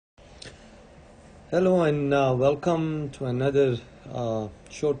Hello and welcome to another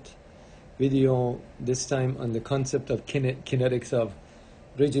short video, this time on the concept of kinetics of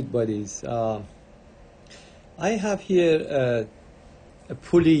rigid bodies. I have here a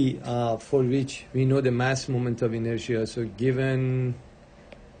pulley for which we know the mass moment of inertia. So given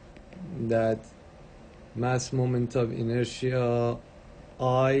that mass moment of inertia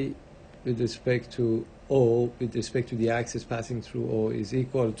I with respect to O, with respect to the axis passing through O, is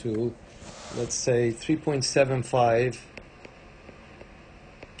equal to, let's say, 3.75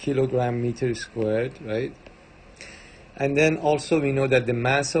 kilogram meter squared, right? And then also we know that the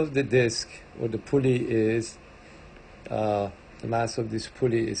mass of the disc or the pulley is, the mass of this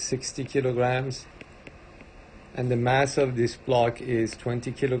pulley is 60 kilograms, and the mass of this block is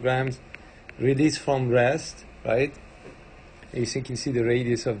 20 kilograms. Release from rest, right? You can see the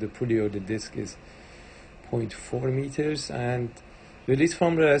radius of the pulley or the disc is 0.4 meters, and release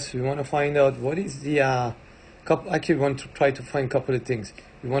from rest, we want to find out what is the actually we want to try to find a couple of things.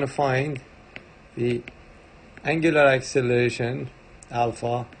 We want to find the angular acceleration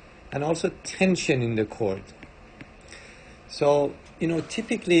alpha and also tension in the cord. So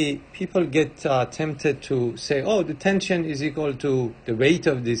typically people get tempted to say, oh, the tension is equal to the weight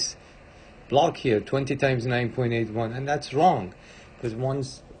of this block here, 20 times 9.81, and that's wrong, because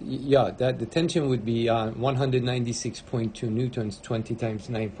that the tension would be 196.2 newtons, 20 times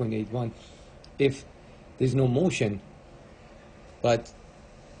 9.81, if there's no motion. But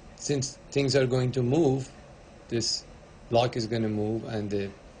since things are going to move, this block is going to move and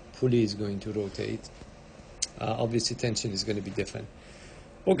the pulley is going to rotate. Obviously tension is going to be different.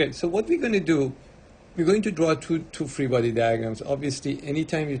 Okay, so what we're going to do, we're going to draw two free-body diagrams. Obviously,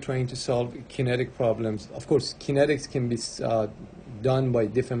 anytime you're trying to solve kinetic problems, of course, kinetics can be done by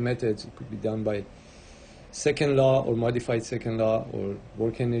different methods. It could be done by second law or modified second law or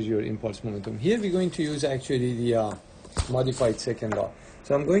work energy or impulse momentum. Here we're going to use actually the modified second law.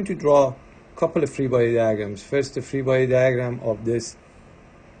 So I'm going to draw a couple of free-body diagrams. First, the free-body diagram of this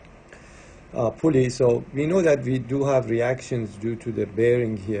pulley. So we know that we do have reactions due to the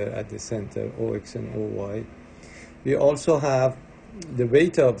bearing here at the center, OX and OY. We also have the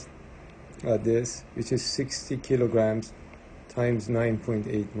weight of this, which is 60 kilograms times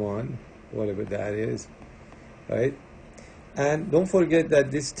 9.81, whatever that is, right? And don't forget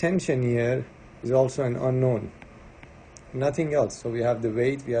that this tension here is also an unknown, nothing else. So we have the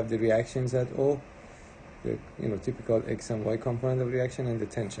weight, we have the reactions at O, the typical X and Y component of reaction, and the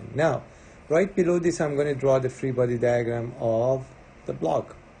tension. Now, right below this, I'm going to draw the free body diagram of the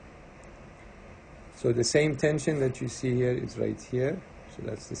block. So the same tension that you see here is right here. So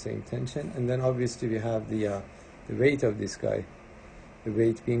that's the same tension. And then obviously we have the weight of this guy. The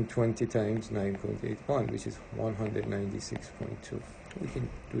weight being 20 times 9.81, which is 196.2. We can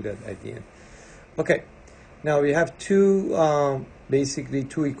do that at the end. Okay. Now we have basically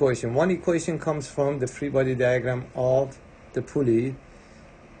two equations. One equation comes from the free body diagram of the pulley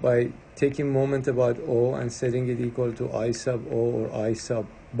by taking moment about O and setting it equal to I sub O or I sub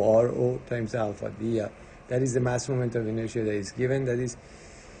bar O times alpha. That is the mass moment of inertia that is given. That is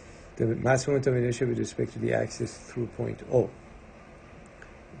the mass moment of inertia with respect to the axis through point O,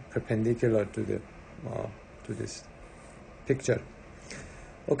 perpendicular to the to this picture.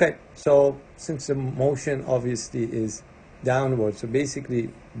 Okay, so since the motion obviously is downward, so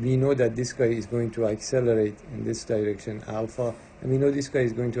basically we know that this guy is going to accelerate in this direction, alpha, and we know this guy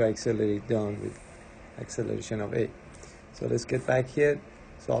is going to accelerate down with acceleration of A. So let's get back here.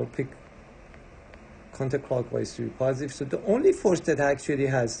 So I'll pick counterclockwise to be positive. So the only force that actually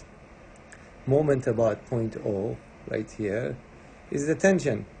has moment about point O right here is the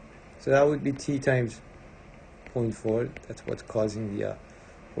tension. So that would be T times 0.4. That's what's causing the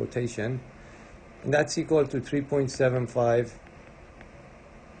rotation. And that's equal to 3.75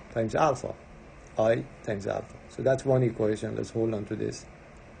 times alpha, I times alpha. So that's one equation. Let's hold on to this.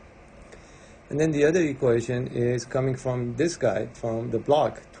 And then the other equation is coming from this guy, from the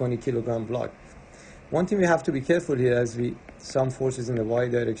block, 20 kilogram block. One thing we have to be careful here, as some forces in the y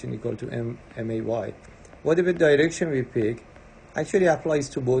direction equal to MAY. Whatever direction we pick actually applies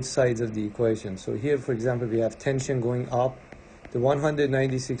to both sides of the equation. So here, for example, we have tension going up, the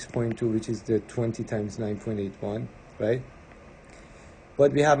 196.2, which is the 20 times 9.81, right?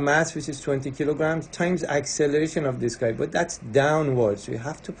 But we have mass, which is 20 kilograms, times acceleration of this guy, but that's downwards. So you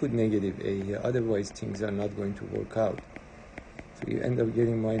have to put negative A here, otherwise things are not going to work out. So you end up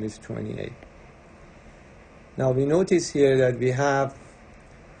getting minus 28. Now we notice here that we have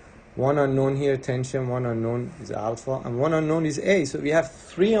one unknown here, tension, one unknown is alpha, and one unknown is A. So we have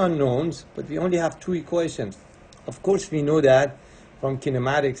three unknowns, but we only have two equations. Of course, we know that from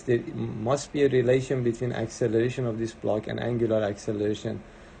kinematics, there must be a relation between acceleration of this block and angular acceleration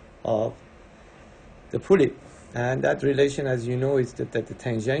of the pulley. And that relation, as you know, is that the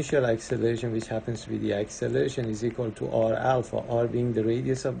tangential acceleration, which happens to be the acceleration, is equal to r alpha, r being the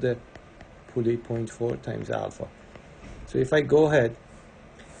radius of the pulley, 0.4 times alpha. So if I go ahead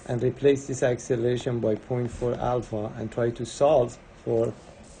and replace this acceleration by 0.4 alpha and try to solve for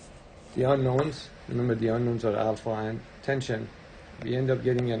the unknowns, remember the unknowns are alpha and tension, we end up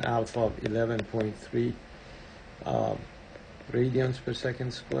getting an alpha of 11.3 radians per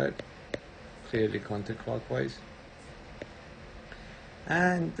second squared, clearly counterclockwise.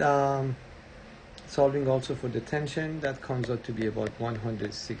 And solving also for the tension, that comes out to be about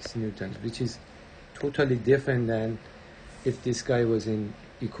 106 newtons, which is totally different than if this guy was in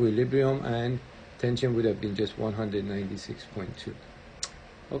equilibrium and tension would have been just 196.2.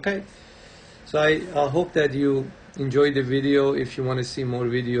 Okay, so I hope that you enjoyed the video. If you want to see more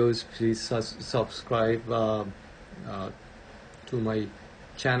videos, please subscribe to my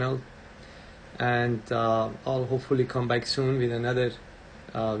channel, and I'll hopefully come back soon with another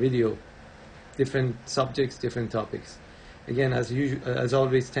video, different subjects, different topics. Again, as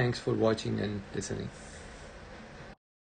always, thanks for watching and listening.